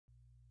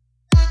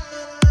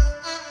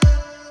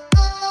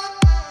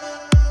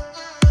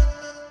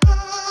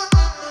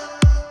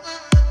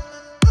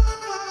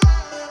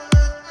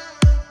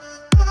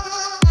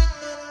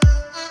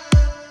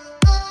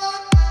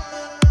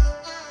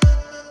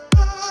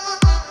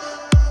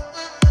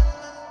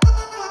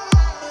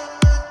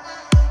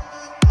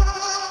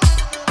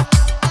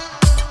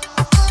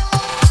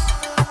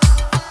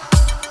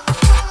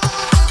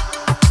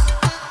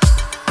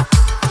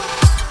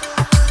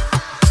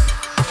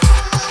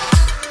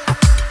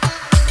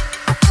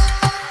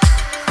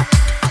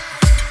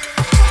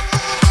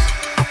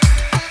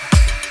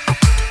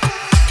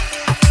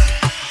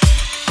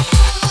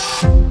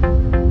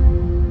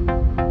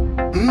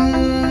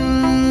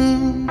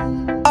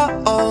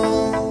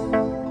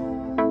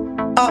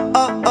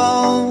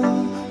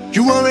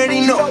You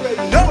already know.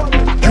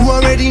 You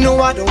already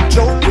know I don't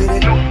joke with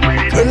it.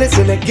 Girl, it's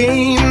in a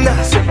game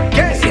now.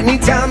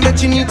 Anytime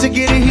that you need to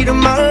get a hit of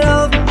my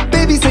love,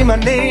 baby, say my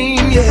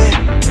name,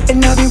 yeah.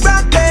 And I'll be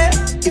right there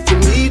if you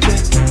need me.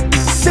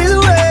 Say the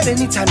word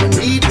anytime you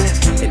need me.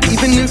 And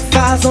even if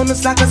eyes on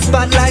us like a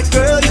spotlight,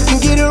 girl, you can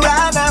get it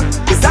right now.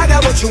 Cause I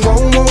got what you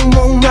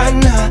want right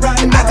now.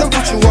 And I can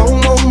put you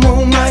on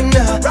right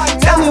now.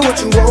 Tell me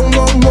what you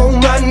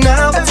want right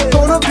now. What's it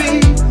gonna be?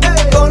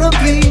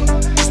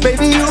 Cause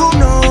baby, you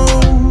know,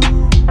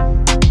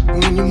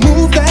 when you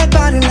move that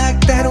body like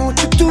that, and what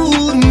you do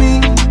to me,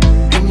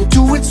 and you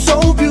do it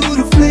so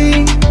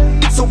beautifully.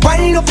 So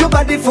wind up your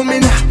body for me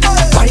now.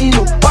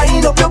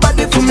 Wind up your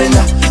body for me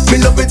now.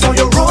 Me love it how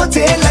you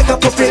rotate like a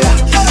propeller.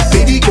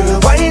 Baby girl,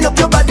 wind up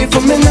your body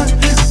for me now.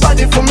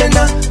 Body for me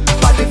now.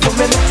 Body for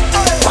me now.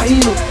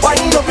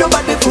 Wind up your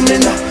body for me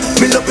now.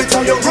 Me love it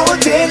how you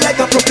rotate like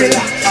a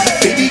propeller.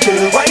 Baby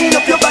girl, wind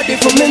up your body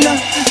for me now.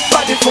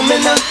 Body for me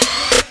now.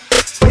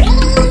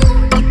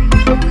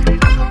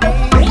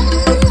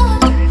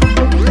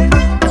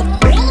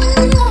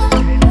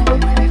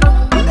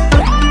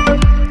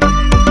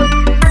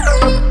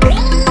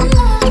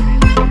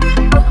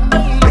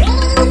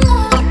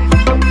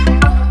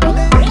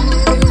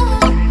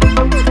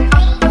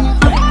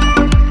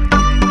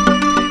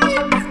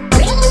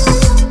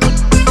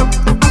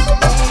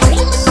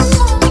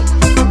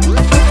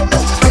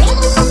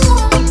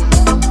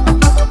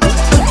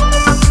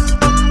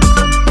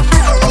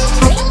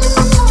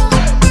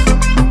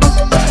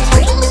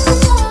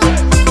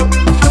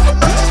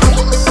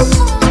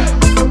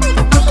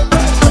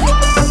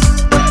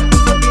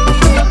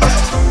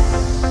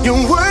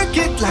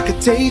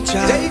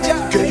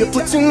 Girl, you're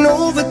putting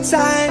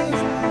overtime.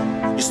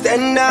 You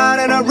stand out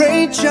and I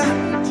rate ya.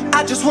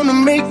 I just wanna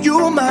make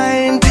you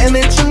mine. Damn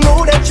it, you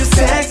know that you're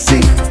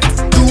sexy.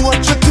 Do what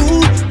you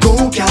do,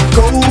 go gal,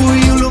 go.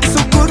 You look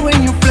so good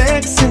when you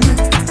flexing.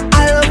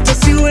 I love to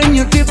see when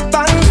you dip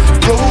and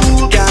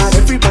roll. Got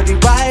everybody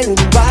wildin',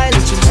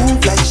 wildin'. You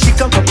move like she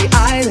come from the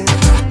island.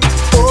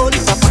 Oh,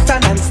 this a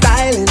pattern and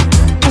styling.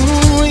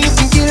 You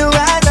can get it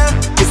right now.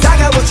 Cause I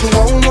got what you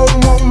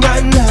want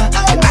right now.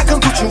 And I can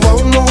put you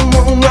on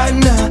right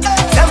now.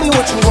 Tell me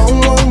what you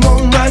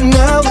want right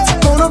now. What's it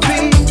gonna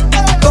be?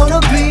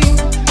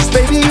 Cause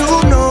baby, you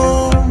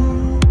know,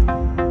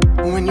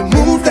 when you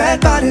move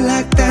that body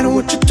like that, and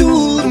what you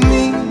do to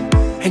me,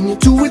 and you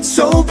do it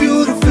so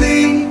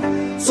beautifully.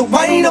 So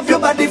wind up your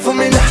body for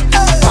me now.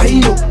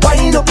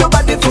 Wind up your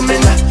body for me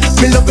now.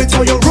 Me love it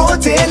how you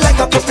rotate like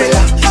a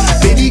propeller.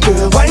 Baby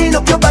girl, wind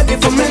up your body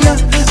for me now.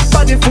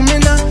 Body for me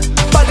now.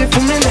 Body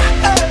for me now.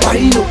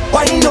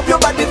 Wind up your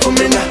body for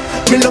me now.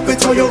 Me love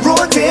it how you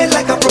rotate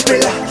like a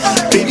propeller.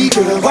 Baby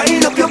girl,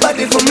 wind up your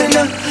body for me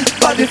now.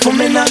 Body for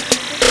me now.